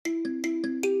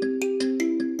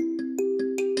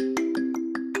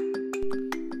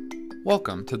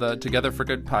Welcome to the Together for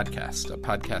Good podcast, a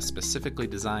podcast specifically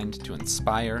designed to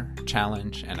inspire,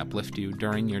 challenge, and uplift you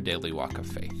during your daily walk of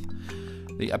faith.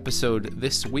 The episode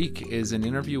this week is an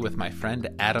interview with my friend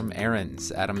Adam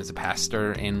Aarons. Adam is a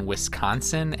pastor in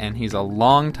Wisconsin, and he's a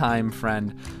longtime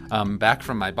friend back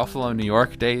from my Buffalo, New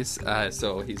York days.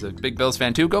 So he's a big Bills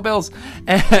fan too. Go Bills!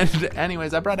 And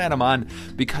anyways, I brought Adam on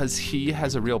because he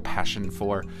has a real passion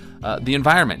for the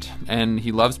environment, and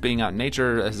he loves being out in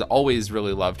nature, has always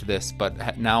really loved this,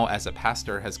 but now as a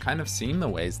pastor has kind of seen the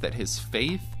ways that his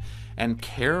faith and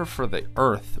care for the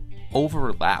earth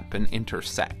overlap and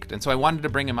intersect. And so I wanted to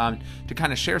bring him on to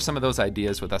kind of share some of those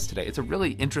ideas with us today. It's a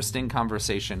really interesting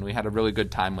conversation. We had a really good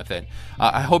time with it.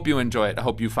 I hope you enjoy it. I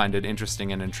hope you find it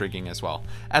interesting and intriguing as well.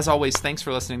 As always, thanks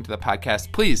for listening to the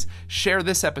podcast. Please share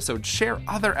this episode, share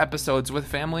other episodes with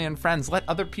family and friends. Let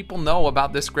other people know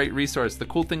about this great resource. The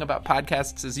cool thing about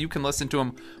podcasts is you can listen to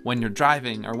them when you're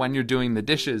driving or when you're doing the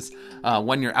dishes,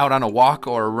 when you're out on a walk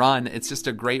or a run. It's just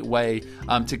a great way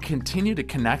to continue to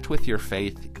connect with your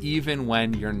faith, even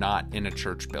when you're not in a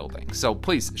church building. So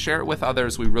please share it with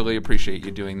others. We really appreciate you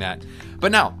doing that.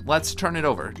 But now let's turn it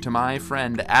over to my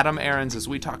friend Adam Aarons as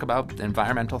we talk about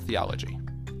environmental theology.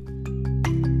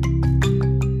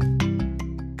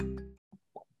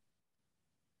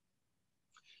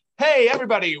 Hey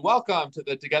everybody, welcome to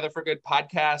the Together for Good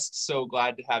podcast. So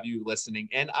glad to have you listening.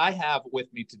 And I have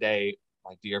with me today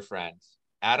my dear friend,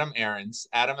 Adam Aarons.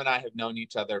 Adam and I have known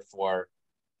each other for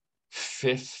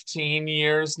 15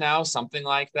 years now, something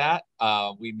like that.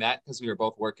 We met because we were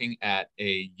both working at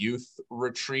a youth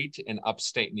retreat in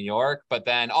upstate New York. But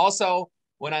then also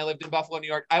when I lived in Buffalo, New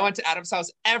York, I went to Adam's house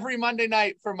every Monday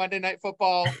night for Monday Night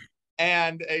Football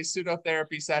and a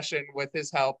pseudotherapy session. With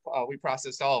his help, we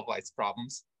processed all of life's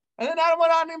problems. And then Adam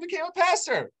went on and became a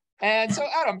pastor. And so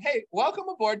Adam, hey, welcome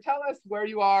aboard. Tell us where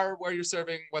you are, where you're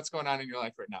serving, what's going on in your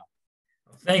life right now.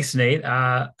 Thanks, Nate.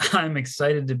 I'm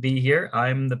excited to be here.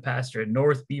 I'm the pastor at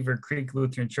North Beaver Creek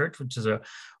Lutheran Church, which is a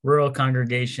rural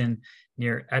congregation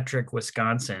near Ettrick,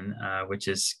 Wisconsin, which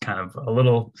is kind of a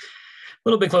little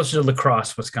bit closer to La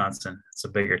Crosse, Wisconsin. It's a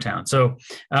bigger town. So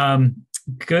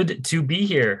good to be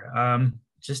here.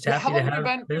 Just happy to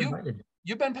have been invited.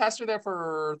 You've been pastor there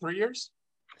for 3 years?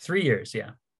 3 years,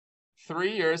 yeah.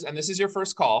 3 years, and this is your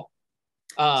first call.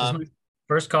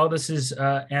 First call. This is,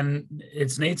 and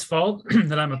it's Nate's fault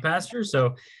that I'm a pastor,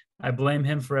 so I blame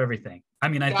him for everything. I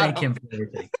mean, I thank him for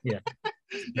everything. Yeah.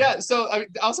 Yeah. So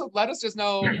also let us just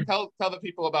know, tell the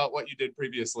people about what you did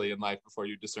previously in life before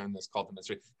you discern this call to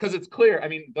ministry. Because it's clear, I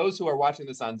mean, those who are watching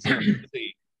this on Zoom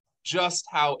see just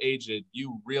how aged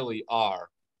you really are.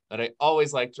 That I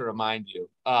always like to remind you.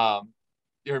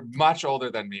 You're much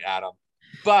older than me, Adam.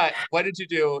 But what did you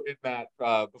do in that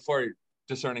before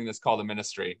discerning this call to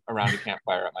ministry around a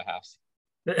campfire at my house?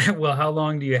 Well, how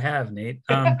long do you have, Nate?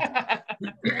 I'd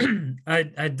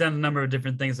done a number of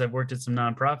different things. I've worked at some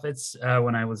nonprofits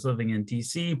when I was living in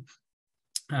DC.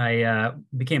 I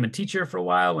became a teacher for a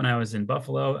while when I was in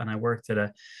Buffalo, and I worked at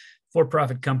a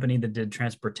for-profit company that did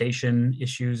transportation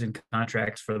issues and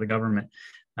contracts for the government.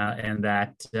 And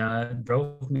that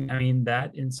drove me,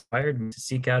 that inspired me to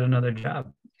seek out another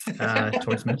job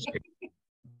towards ministry.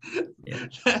 Yeah.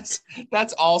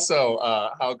 That's also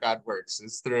how God works,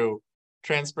 is through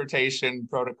transportation,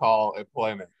 protocol,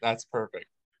 employment. That's perfect.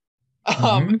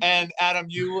 And Adam,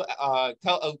 you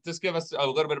just give us a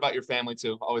little bit about your family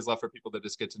too. Always love for people to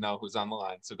just get to know who's on the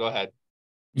line. So go ahead.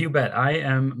 You bet. I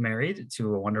am married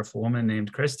to a wonderful woman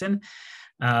named Kristen.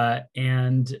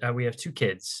 And we have two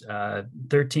kids,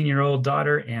 13-year-old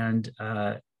daughter and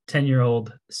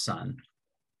 10-year-old son.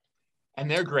 And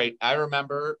they're great. I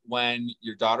remember when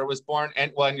your daughter was born,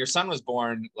 and when your son was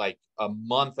born, like a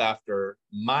month after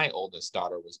my oldest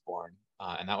daughter was born.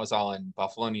 And that was all in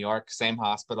Buffalo, New York, same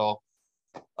hospital.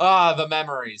 The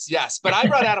memories. Yes. But I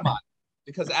brought Adam on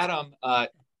because Adam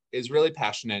is really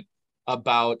passionate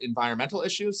about environmental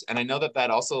issues. And I know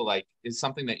that also is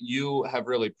something that you have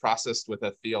really processed with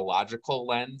a theological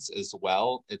lens as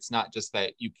well. It's not just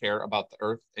that you care about the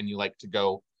earth and you like to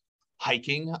go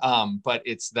hiking, but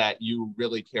it's that you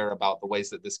really care about the ways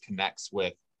that this connects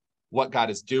with what God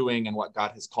is doing and what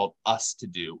God has called us to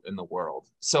do in the world.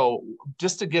 So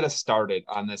just to get us started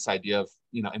on this idea of,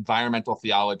 environmental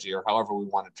theology, or however we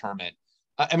want to term it,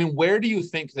 where do you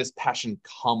think this passion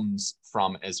comes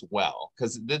from as well?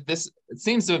 Because this it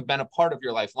seems to have been a part of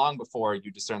your life long before you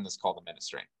discerned this call to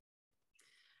ministry.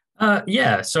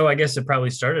 Yeah, so I guess it probably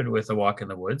started with a walk in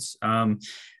the woods. Like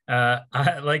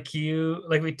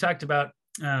we talked about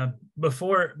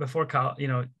before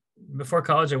college, before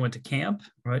college, I went to camp,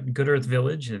 right, in Good Earth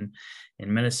Village in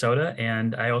Minnesota,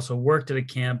 and I also worked at a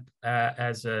camp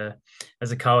as a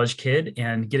college kid.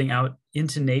 And getting out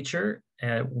into nature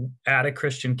at a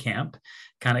Christian camp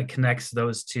kind of connects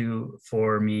those two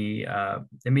for me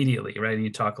immediately, right? And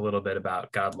you talk a little bit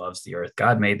about God loves the earth,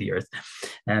 God made the earth,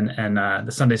 and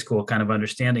the Sunday school kind of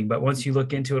understanding. But once you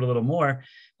look into it a little more,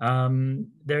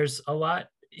 there's a lot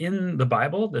in the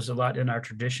Bible. There's a lot in our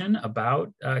tradition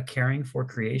about caring for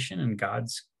creation and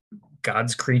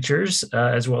God's creatures,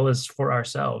 as well as for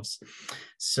ourselves.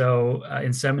 So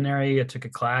in seminary, I took a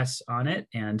class on it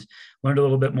and learned a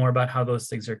little bit more about how those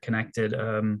things are connected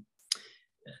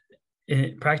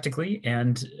practically,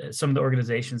 and some of the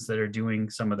organizations that are doing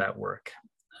some of that work.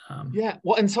 Yeah,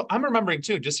 well, and so I'm remembering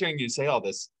too, just hearing you say all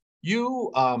this,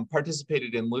 you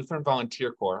participated in Lutheran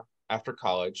Volunteer Corps after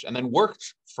college, and then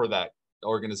worked for that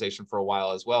organization for a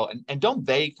while as well. And don't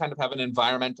they kind of have an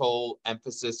environmental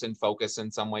emphasis and focus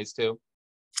in some ways too?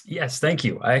 Yes, thank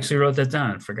you. I actually wrote that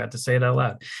down. I forgot to say it out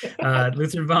loud.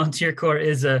 Lutheran Volunteer Corps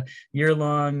is a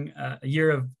year-long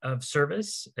year of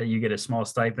service. You get a small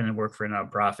stipend and work for a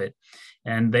nonprofit.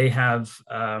 And they have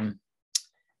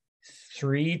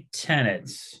 3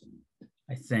 tenets,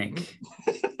 I think.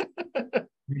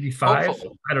 Maybe 5.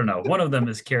 Hopefully. I don't know. One of them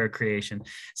is care of creation.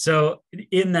 So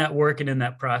in that work and in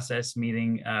that process,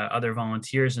 meeting other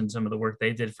volunteers and some of the work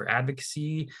they did for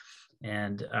advocacy,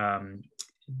 and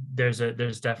there's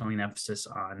definitely an emphasis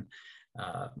on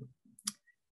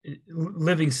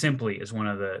living simply is one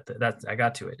of that I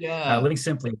got to it. Yeah. Living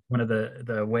simply, one of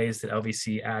the ways that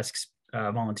LVC asks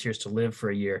volunteers to live for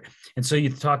a year. And so you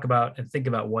talk about and think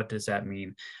about, what does that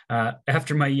mean?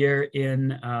 After my year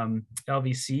in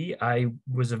LVC, I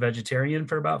was a vegetarian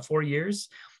for about 4 years,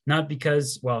 not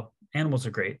because, well, animals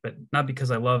are great, but not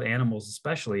because I love animals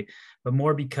especially, but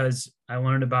more because I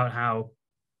learned about how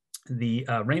the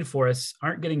rainforests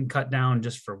aren't getting cut down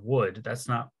just for wood. That's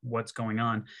not what's going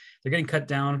on. They're getting cut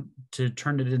down to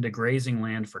turn it into grazing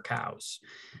land for cows.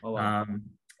 Oh, wow.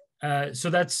 So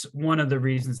that's one of the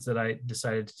reasons that I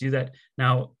decided to do that.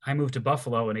 Now, I moved to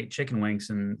Buffalo and ate chicken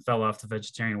wings and fell off the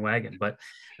vegetarian wagon, but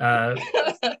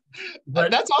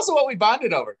that's also what we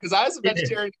bonded over, because I was a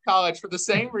vegetarian in college for the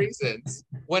same reasons.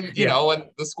 When you know, when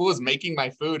the school was making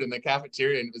my food in the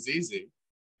cafeteria and it was easy,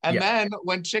 and then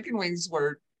when chicken wings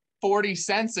were 40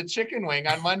 cents a chicken wing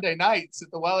on Monday nights at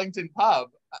the Wellington pub,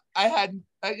 I had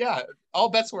all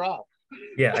bets were off.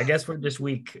 Yeah, I guess we're just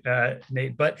weak,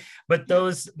 Nate. But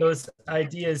those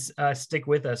ideas stick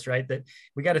with us, right? That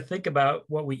we got to think about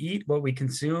what we eat, what we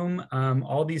consume.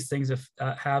 All these things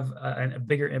have a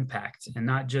bigger impact, and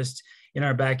not just in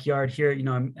our backyard here. You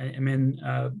know, I'm in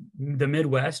the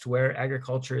Midwest, where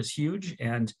agriculture is huge,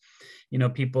 and you know,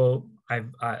 people.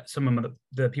 Some of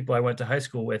the people I went to high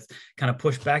school with kind of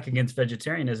push back against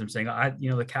vegetarianism, saying,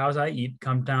 the cows I eat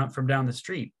come down from down the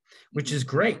street, which is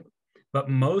great. But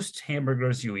most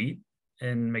hamburgers you eat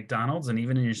in McDonald's and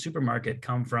even in your supermarket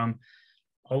come from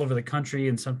all over the country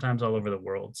and sometimes all over the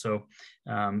world. So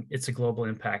it's a global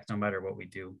impact no matter what we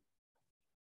do.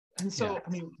 And so, I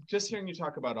mean, just hearing you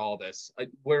talk about all this,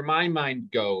 where my mind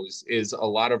goes is a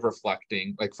lot of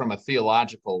reflecting, like from a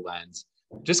theological lens,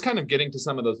 just kind of getting to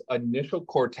some of those initial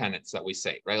core tenets that we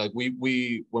say, right? Like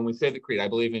we when we say the creed, I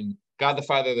believe in God the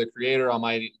Father, the Creator,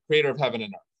 Almighty, Creator of heaven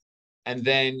and earth. And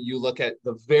then you look at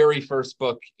the very first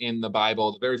book in the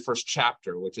Bible, the very first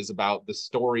chapter, which is about the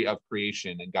story of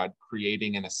creation and God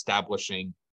creating and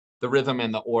establishing the rhythm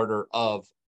and the order of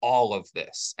all of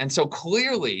this. And so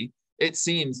clearly, it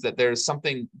seems that there's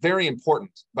something very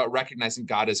important about recognizing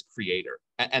God as creator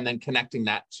and then connecting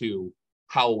that to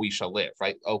how we shall live,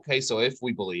 right? Okay, so if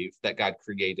we believe that God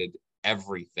created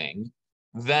everything,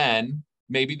 then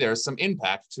maybe there's some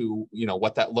impact to,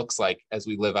 what that looks like as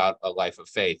we live out a life of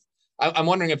faith. I'm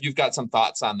wondering if you've got some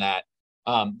thoughts on that,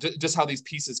 just how these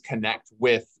pieces connect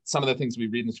with some of the things we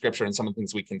read in Scripture and some of the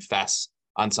things we confess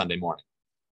on Sunday morning.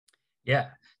 Yeah,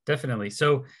 definitely.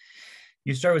 So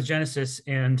you start with Genesis,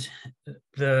 and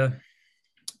the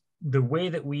way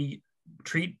that we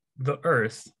treat the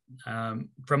earth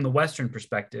from the Western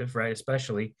perspective, right?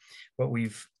 Especially what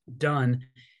we've done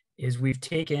is we've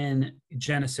taken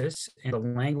Genesis and the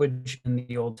language in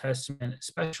the Old Testament,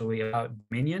 especially about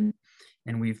dominion,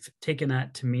 and we've taken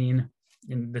that to mean,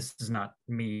 and this is not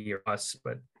me or us,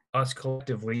 but us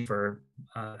collectively for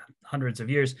hundreds of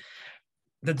years,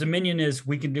 the dominion is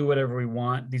we can do whatever we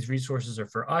want. These resources are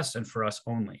for us and for us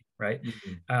only, right?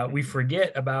 Mm-hmm. We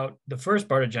forget about the first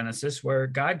part of Genesis, where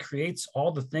God creates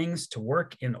all the things to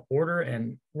work in order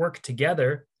and work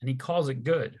together, and he calls it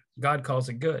good. God calls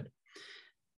it good.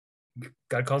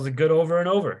 God calls it good over and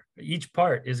over. Each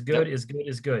part is good, is good,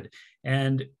 is good.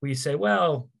 And we say,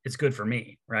 well, it's good for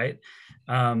me, right?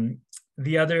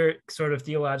 The other sort of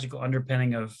theological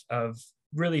underpinning of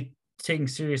really taking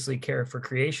seriously care for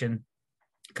creation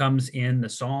comes in the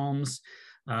Psalms,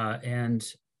 and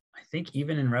I think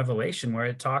even in Revelation, where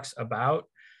it talks about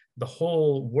the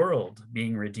whole world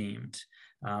being redeemed.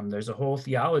 There's a whole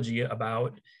theology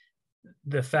about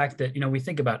the fact that, we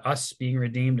think about us being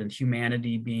redeemed and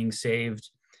humanity being saved,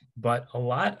 but a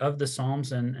lot of the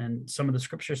Psalms and some of the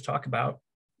scriptures talk about,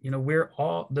 we're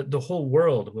all, the whole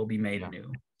world will be made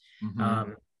new.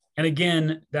 Mm-hmm. And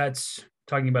again, that's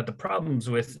talking about the problems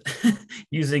with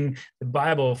using the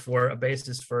Bible for a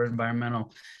basis for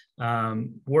environmental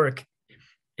work,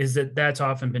 is that that's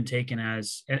often been taken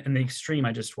as, and the extreme,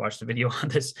 I just watched a video on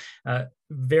this,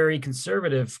 very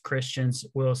conservative Christians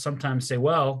will sometimes say,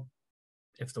 well,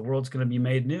 if the world's going to be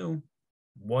made new,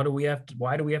 why do we have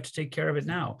to take care of it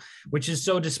now? Which is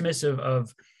so dismissive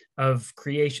of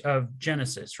creation, of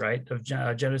Genesis, right? Of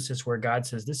Genesis, where God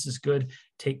says, this is good,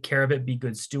 take care of it, be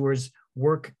good stewards,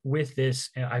 work with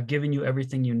this. I've given you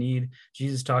everything you need.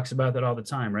 Jesus talks about that all the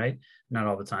time, right? Not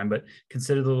all the time, but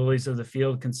consider the lilies of the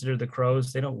field, consider the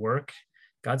crows. They don't work.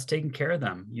 God's taking care of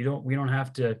them. We don't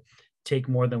have to take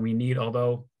more than we need,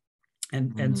 although,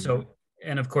 and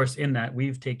of course, in that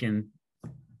we've taken,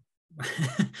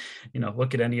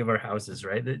 look at any of our houses,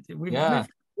 right? We've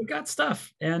got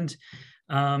stuff, and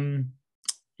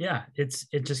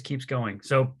it just keeps going.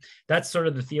 So that's sort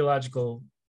of the theological,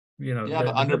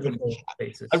 the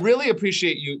basis. I really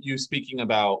appreciate you speaking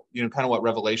about, kind of what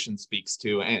Revelation speaks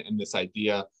to, and this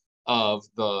idea of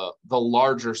the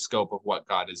larger scope of what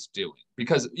God is doing,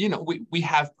 because we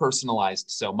have personalized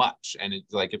so much, and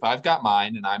it's like, if I've got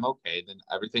mine and I'm okay, then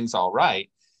everything's all right.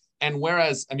 And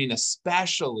whereas,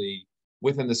 especially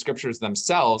within the scriptures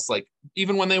themselves, like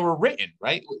even when they were written,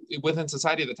 right, within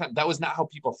society at the time, that was not how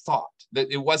people thought.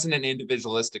 That it wasn't an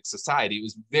individualistic society. It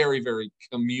was very, very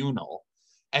communal.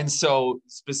 And so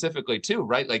specifically too,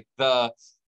 right, like the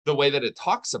way that it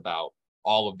talks about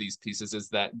all of these pieces is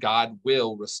that God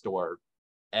will restore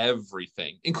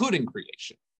everything, including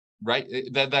creation, right?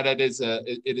 That it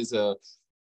is a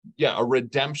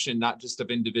redemption, not just of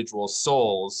individual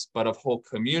souls, but of whole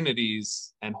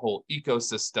communities and whole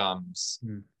ecosystems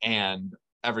and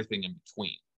everything in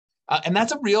between. And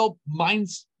that's a real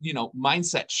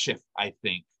mindset shift, I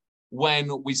think, when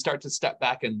we start to step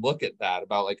back and look at that,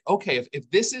 about like, okay, if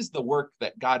this is the work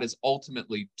that God is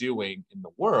ultimately doing in the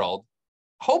world,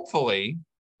 hopefully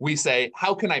we say,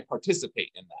 how can I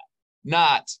participate in that?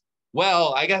 Not,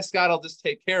 well, I guess God will just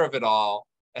take care of it all,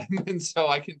 and so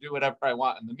I can do whatever I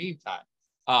want in the meantime.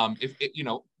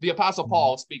 The Apostle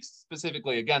Paul speaks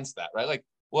specifically against that, right? Like,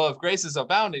 well, if grace is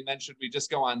abounding, then should we just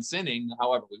go on sinning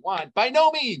however we want? By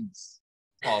no means,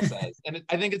 Paul says. And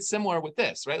I think it's similar with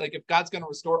this, right? Like, if God's going to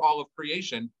restore all of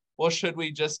creation, well, should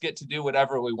we just get to do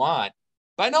whatever we want?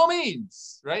 By no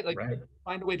means, right? Like,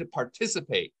 find a way to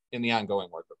participate in the ongoing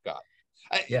work of God.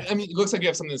 It looks like you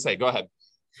have something to say. Go ahead.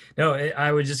 No,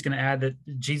 I was just going to add that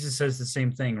Jesus says the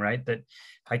same thing, right? That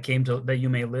I came that you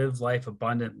may live life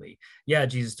abundantly. Yeah,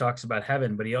 Jesus talks about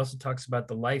heaven, but he also talks about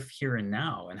the life here and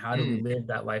now, and how do we live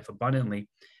that life abundantly?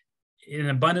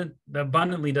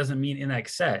 Abundantly doesn't mean in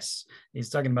excess. He's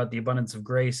talking about the abundance of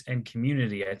grace and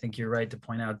community. I think you're right to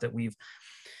point out that we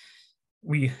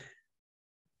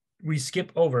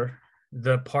skip over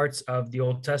the parts of the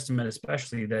Old Testament,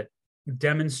 especially, that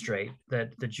demonstrate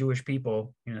that the Jewish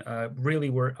people really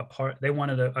were a part. They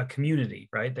wanted a community,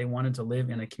 right? They wanted to live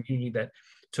in a community that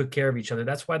took care of each other.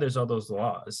 That's why there's all those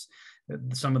laws.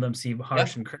 Some of them seem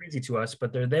harsh and crazy to us,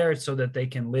 but they're there so that they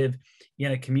can live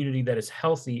in a community that is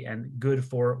healthy and good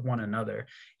for one another.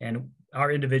 And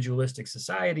our individualistic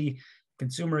society,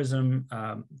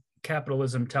 consumerism,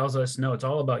 capitalism tells us, no, it's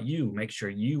all about you. Make sure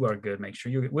you are good. Make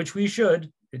sure you're good, which we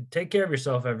should. Take care of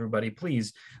yourself, everybody,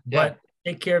 please. But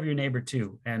take care of your neighbor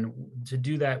too. And to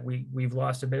do that, we've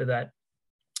lost a bit of that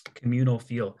communal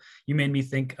feel. You made me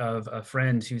think of a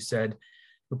friend who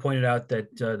pointed out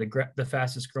that the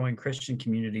fastest growing Christian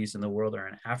communities in the world are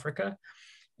in Africa.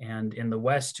 And in the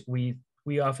West, we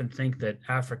often think that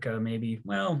Africa maybe,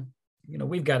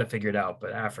 we've got to figure it out,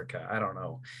 but Africa, I don't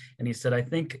know. And he said, I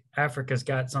think Africa's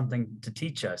got something to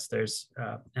teach us. There's,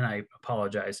 and I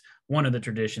apologize, one of the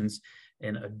traditions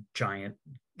in a giant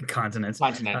continent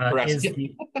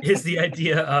is the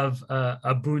idea of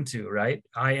Ubuntu, right?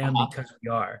 I am because we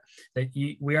are. That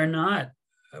we are not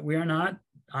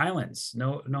islands.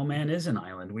 No man is an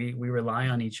island. We rely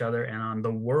on each other and on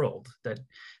the world that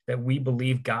we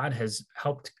believe God has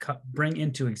helped bring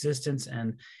into existence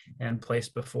and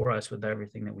placed before us with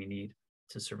everything that we need.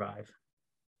 to survive.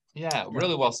 Yeah, Yeah.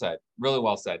 really well said. Really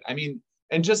well said. I mean,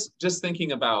 and just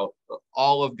thinking about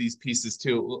all of these pieces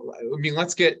too. I mean,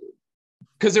 let's get,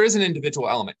 because there is an individual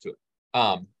element to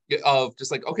it. Of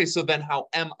just like, okay, so then how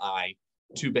am I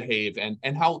to behave,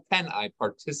 and how can I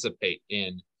participate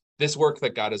in this work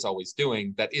that God is always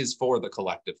doing that is for the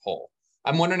collective whole?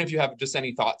 I'm wondering if you have just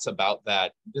any thoughts about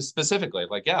that, just specifically,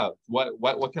 like, yeah,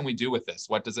 what can we do with this?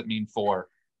 What does it mean for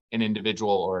an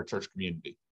individual or a church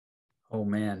community? Oh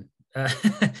man,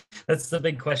 that's the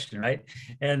big question, right?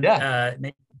 And Yeah.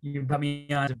 you brought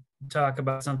me on to talk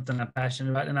about something I'm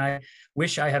passionate about, and I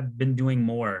wish I have been doing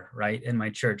more, right, in my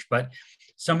church. But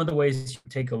some of the ways you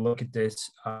take a look at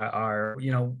this are,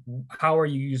 how are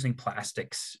you using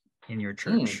plastics in your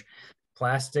church?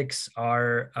 Plastics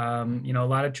are, a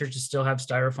lot of churches still have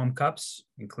styrofoam cups,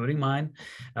 including mine,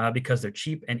 because they're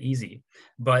cheap and easy.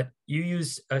 But you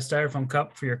use a styrofoam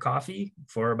cup for your coffee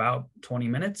for about 20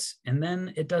 minutes, and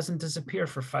then it doesn't disappear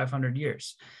for 500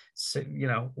 years. So,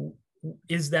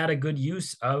 is that a good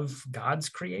use of God's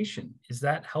creation? Is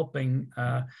that helping?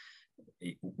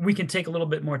 We can take a little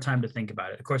bit more time to think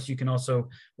about it. Of course, you can also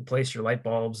replace your light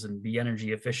bulbs and be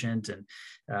energy efficient and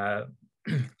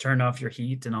turn off your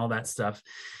heat and all that stuff.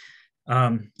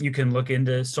 You can look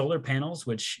into solar panels,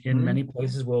 which in many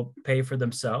places will pay for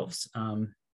themselves.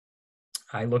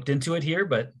 I looked into it here,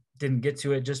 but didn't get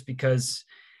to it just because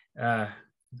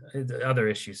other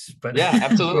issues. But Yeah,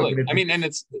 absolutely. I mean, and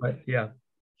yeah,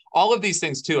 all of these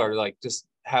things too are like just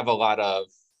have a lot of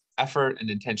effort and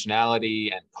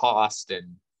intentionality and cost,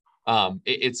 and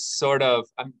it's sort of.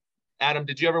 Adam,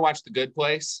 did you ever watch The Good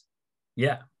Place?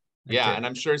 Yeah. Yeah, and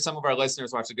I'm sure some of our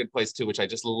listeners watch The Good Place too, which I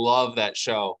just love that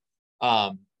show,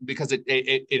 because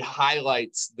it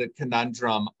highlights the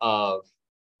conundrum of,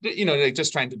 like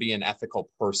just trying to be an ethical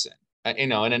person,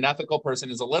 and an ethical person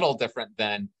is a little different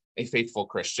than a faithful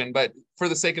Christian, but for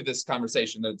the sake of this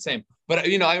conversation, they're the same. But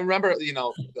I remember,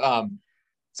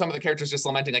 some of the characters just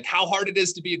lamenting like how hard it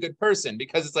is to be a good person,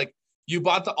 because it's like you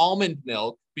bought the almond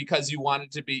milk because you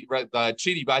wanted to be, right?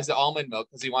 Chidi buys the almond milk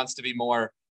because he wants to be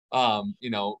more,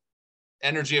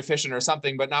 energy efficient or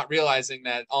something, but not realizing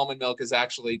that almond milk is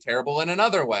actually terrible in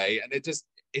another way. And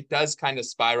it does kind of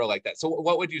spiral like that. So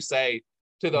what would you say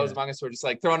to those among us who are just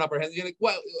like throwing up our hands? You're like,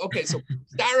 well, okay, so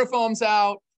styrofoam's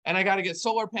out and I got to get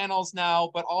solar panels now,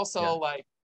 but also like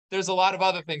there's a lot of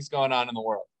other things going on in the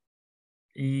world.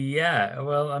 Yeah,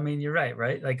 well, I mean, you're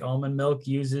right? Like almond milk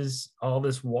uses all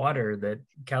this water that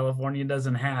California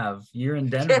doesn't have. You're in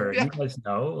Denver, you guys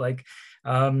know, like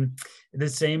the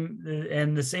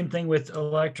same thing with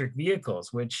electric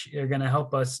vehicles, which are going to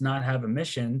help us not have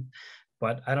emission.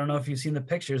 But I don't know if you've seen the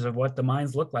pictures of what the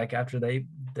mines look like after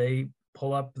they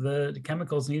pull up the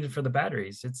chemicals needed for the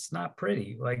batteries. It's not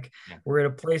pretty. Like we're at a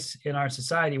place in our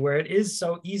society where it is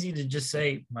so easy to just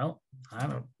say, well,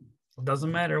 it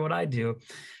doesn't matter what I do.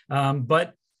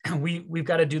 But we've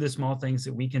got to do the small things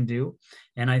that we can do.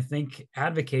 And I think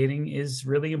advocating is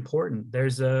really important.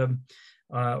 There's a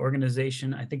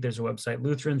organization, I think there's a website,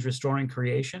 Lutherans Restoring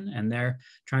Creation, and they're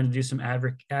trying to do some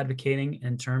advocating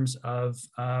in terms of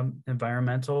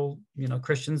environmental,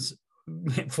 Christians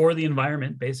for the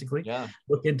environment, basically.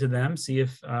 Look into them, see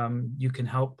if you can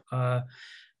help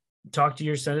talk to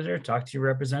your senator, talk to your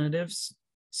representatives,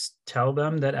 tell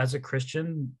them that as a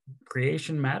Christian,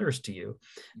 creation matters to you.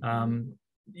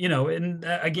 And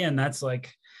again, that's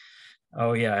like,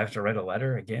 oh yeah, I have to write a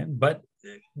letter again. But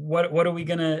what are we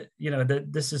gonna,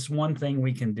 this is one thing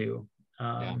we can do.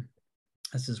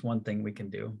 This is one thing we can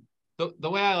do. The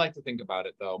way I like to think about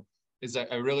it, though, is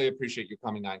I really appreciate you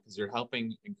coming on, because you're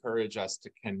helping encourage us to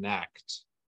connect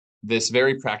this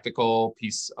very practical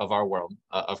piece of our world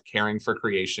of caring for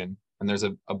creation. And there's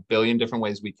a billion different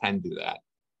ways we can do that.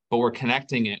 But we're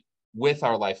connecting it with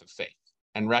our life of faith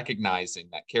and recognizing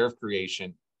that care of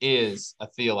creation is a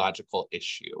theological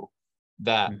issue,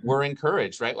 that we're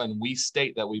encouraged, right? When we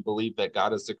state that we believe that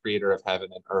God is the creator of heaven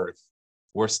and earth,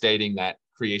 we're stating that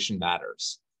creation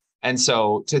matters. And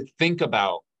so to think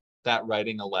about that,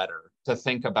 writing a letter, to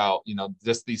think about,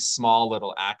 just these small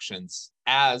little actions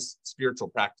as spiritual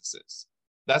practices,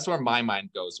 that's where my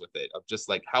mind goes with it, of just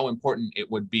like how important it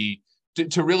would be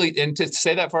to really, and to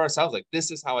say that for ourselves, like,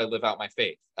 this is how I live out my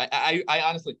faith. I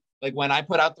honestly, like when I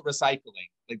put out the recycling,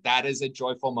 like that is a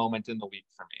joyful moment in the week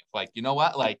for me. Like, you know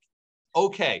what? Like,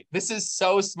 okay, this is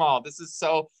so small.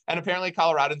 And apparently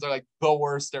Coloradans are like the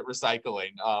worst at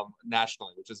recycling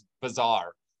nationally, which is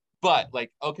bizarre. But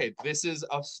like, okay, this is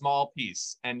a small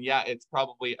piece. And yeah, it's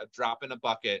probably a drop in a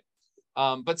bucket.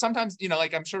 But sometimes,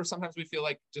 like I'm sure sometimes we feel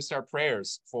like just our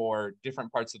prayers for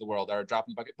different parts of the world are a drop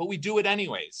in the bucket, but we do it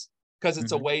anyways, because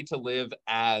it's a way to live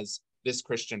as this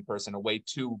Christian person, a way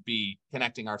to be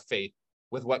connecting our faith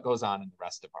with what goes on in the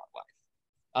rest of our life.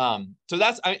 So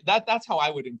that's how I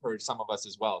would encourage some of us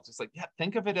as well. Just like, yeah,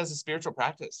 think of it as a spiritual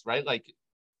practice, right? Like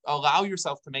allow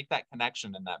yourself to make that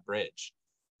connection and that bridge.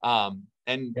 I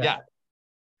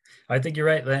think you're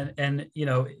right. And, you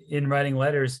know, in writing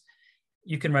letters,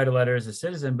 you can write a letter as a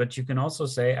citizen, but you can also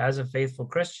say, as a faithful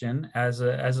Christian, as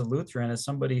a Lutheran, as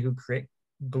somebody who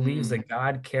believes that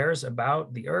God cares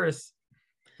about the earth,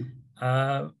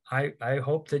 I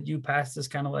hope that you pass this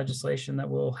kind of legislation that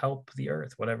will help the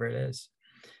earth, whatever it is.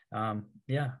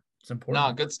 It's important.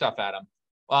 No, good stuff, Adam.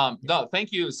 No,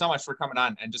 thank you so much for coming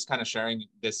on and just kind of sharing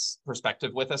this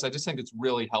perspective with us. I just think it's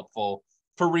really helpful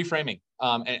for reframing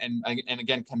and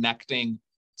again, connecting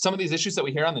some of these issues that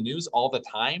we hear on the news all the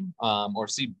time, or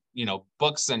see, you know,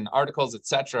 books and articles,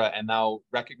 etc. And now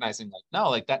recognizing like,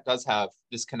 no, like that does have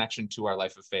this connection to our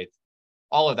life of faith.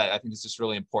 All of that, I think, is just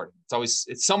really important.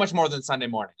 It's so much more than Sunday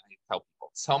morning. I tell people,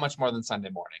 so much more than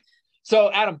Sunday morning.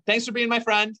 So Adam, thanks for being my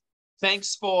friend.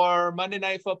 Thanks for Monday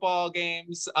Night Football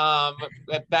games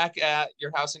back at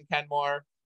your house in Kenmore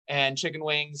and chicken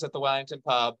wings at the Wellington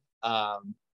Pub.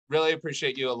 Really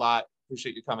appreciate you a lot.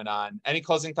 Appreciate you coming on. Any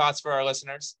closing thoughts for our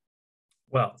listeners?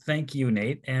 Well, thank you,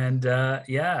 Nate. And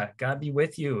God be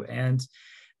with you. And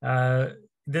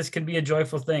this can be a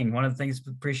joyful thing. One of the things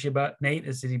I appreciate about Nate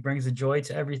is that he brings a joy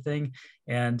to everything,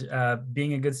 and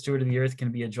being a good steward of the earth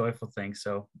can be a joyful thing.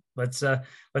 So let's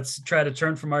try to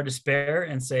turn from our despair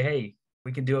and say, hey,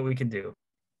 we can do what we can do.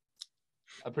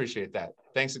 Appreciate that.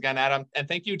 Thanks again, Adam. And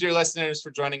thank you, dear listeners,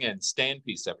 for joining in. Stay in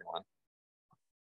peace, everyone.